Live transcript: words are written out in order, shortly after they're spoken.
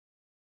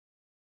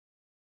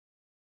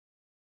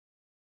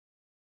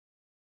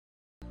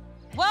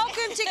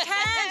Welcome to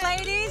Cairns,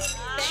 ladies.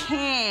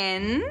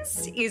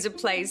 Cairns is a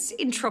place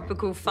in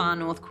tropical far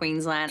north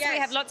Queensland. Yes. We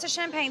have lots of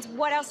champagnes.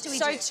 What else do we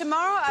do? So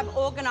tomorrow I've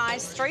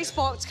organised 3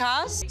 sports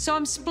cars. So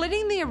I'm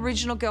splitting the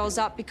original girls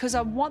up because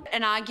I want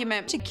an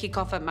argument to kick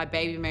off at my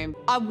baby moon.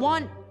 I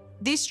want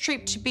this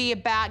trip to be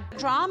about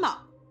drama.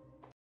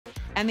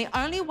 And the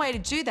only way to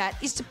do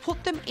that is to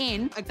put them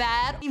in a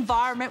bad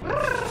environment.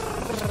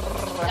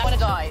 I want to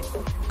die.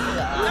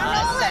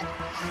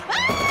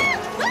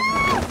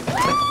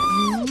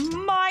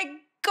 My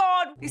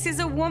God, this is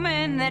a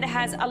woman that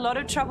has a lot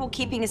of trouble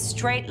keeping a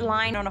straight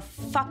line on a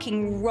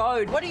fucking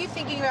road. What are you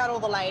thinking about all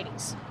the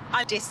ladies?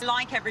 I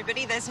dislike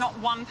everybody. There's not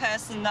one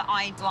person that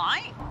I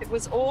like. It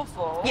was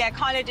awful. Yeah,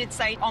 Kyla did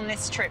say on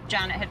this trip,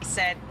 Janet had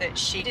said that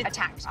she did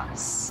attack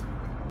us.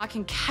 I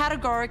can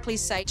categorically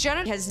say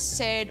Janet has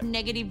said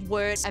negative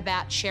words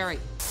about Sherry.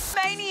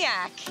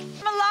 Maniac!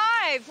 I'm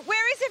alive!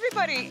 Where is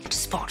everybody?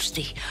 Spot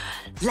the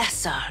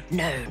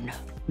lesser-known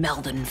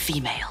Melbourne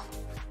female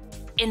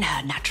in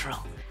her natural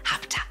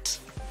habitat.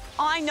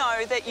 I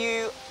know that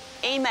you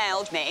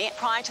emailed me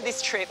prior to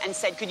this trip and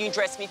said, could you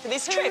dress me for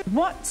this trip?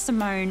 What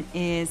Simone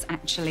is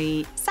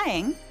actually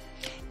saying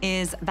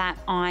is that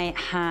I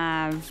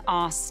have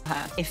asked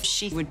her if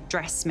she would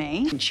dress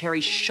me. And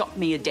Sherry shot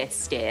me a death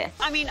stare.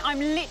 I mean, I'm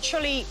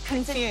literally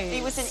confused.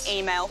 It was an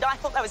email. I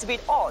thought that was a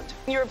bit odd.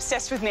 You're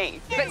obsessed with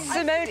me. But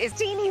Simone is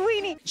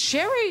teeny-weeny.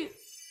 Sherry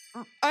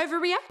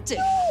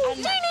overreacted.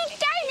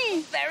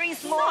 Teeny-tiny. Very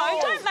small. No,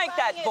 don't make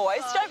that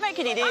voice. Don't make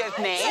an idiot of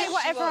me. Say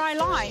whatever I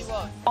like.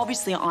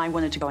 Obviously, I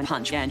wanted to go and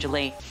punch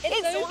Anjali.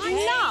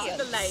 It's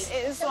nuts.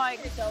 It's like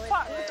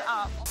fucked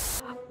up.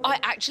 I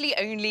actually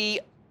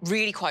only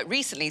really quite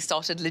recently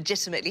started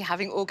legitimately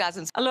having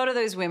orgasms. A lot of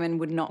those women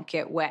would not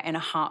get wet in a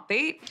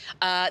heartbeat.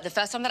 The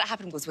first time that it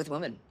happened was with a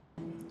woman.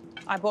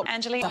 I brought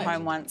Anjali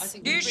home once.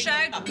 You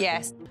showed?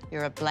 Yes.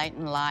 You're a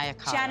blatant liar,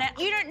 Kyla. Janet,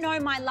 you don't know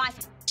my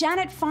life.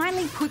 Janet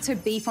finally puts her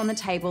beef on the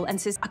table and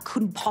says, I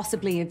couldn't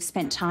possibly have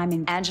spent time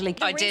in Anjali.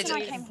 I did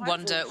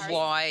wonder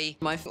why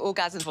my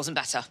orgasms wasn't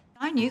better.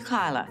 I knew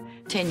Kyla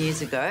 10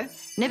 years ago.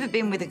 Never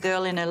been with a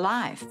girl in her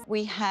life.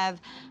 We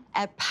have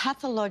a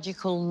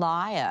pathological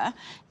liar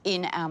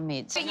in our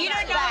midst. But you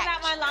don't know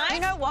about my life? You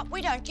know what?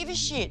 We don't give a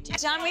shit.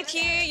 Done with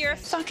you. You're a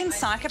fucking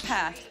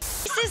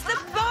psychopath. This is the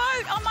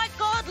boat. Oh, my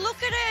God,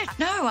 look at it.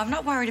 No, I'm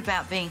not worried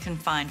about being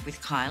confined with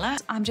Kyla.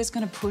 I'm just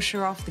going to push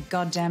her off the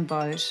goddamn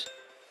boat.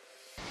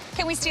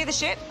 Can we steer the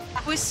ship?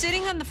 We're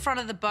sitting on the front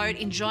of the boat,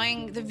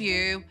 enjoying the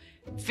view,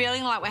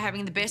 feeling like we're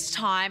having the best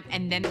time,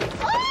 and then...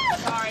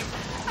 Sorry.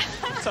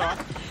 It's all right.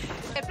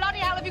 Bloody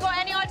hell, have you got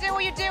any idea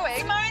what you're doing?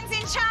 Simone's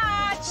in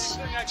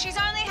charge. She's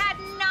only had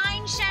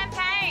 9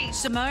 champagnes.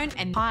 Simone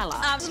and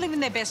Kyla are living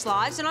their best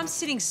lives, and I'm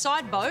sitting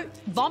side boat,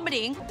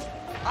 vomiting.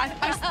 I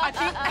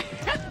think...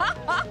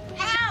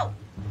 Help!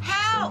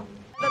 Help!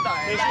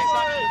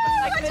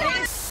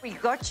 We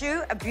got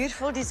you a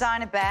beautiful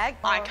designer bag.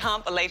 I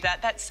can't believe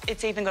that.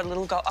 It's even got a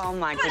little gold. Oh,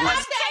 my goodness. I'm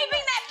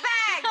saving that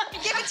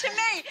bag! Give it to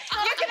me.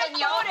 You can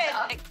afford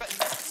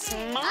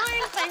it.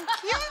 Mine, thank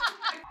you.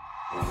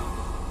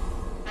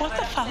 What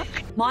the fuck?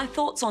 My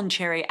thoughts on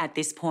Sherry at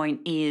this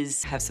point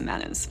is have some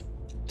manners.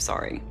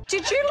 Sorry.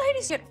 Did you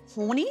ladies get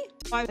horny?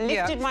 I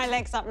lifted my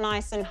legs up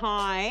nice and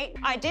high.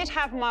 I did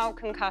have mild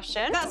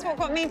concussion. That's what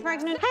got me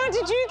pregnant. How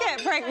did you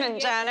get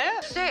pregnant,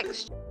 Janet?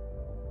 6.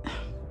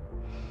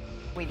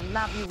 We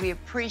love you, we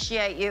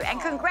appreciate you, and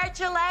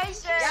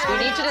congratulations! We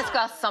need to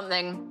discuss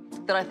something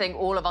that I think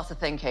all of us are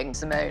thinking,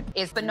 Simone.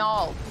 It's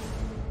banal.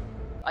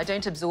 I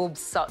don't absorb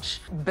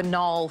such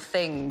banal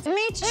things.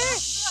 Me too.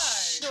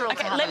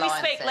 Okay, let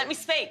me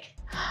speak.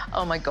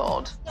 Oh, my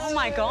God. Oh,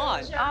 my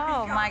God.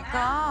 Oh, my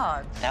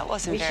God. That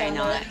wasn't very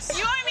nice.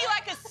 You owe me,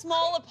 like, a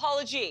small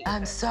apology.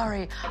 I'm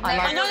sorry. No,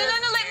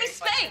 let me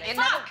speak. It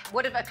never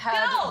would have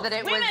occurred that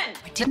it was...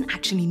 I didn't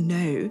actually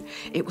know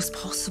it was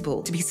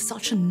possible to be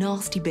such a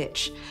nasty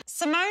bitch.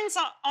 Simone's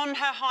on her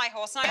high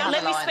horse. Now,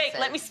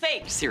 Let me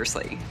speak.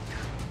 Seriously.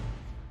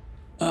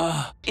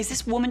 Is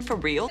this woman for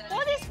real?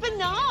 What is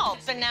banal?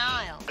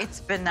 Banal. It's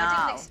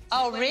banal.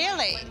 Oh,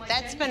 really?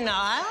 That's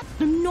banal?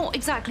 I'm not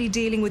exactly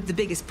dealing with the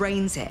biggest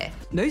brains here.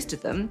 Most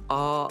of them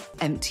are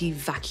empty,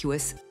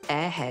 vacuous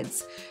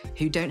airheads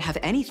who don't have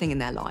anything in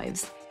their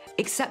lives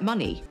except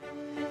money.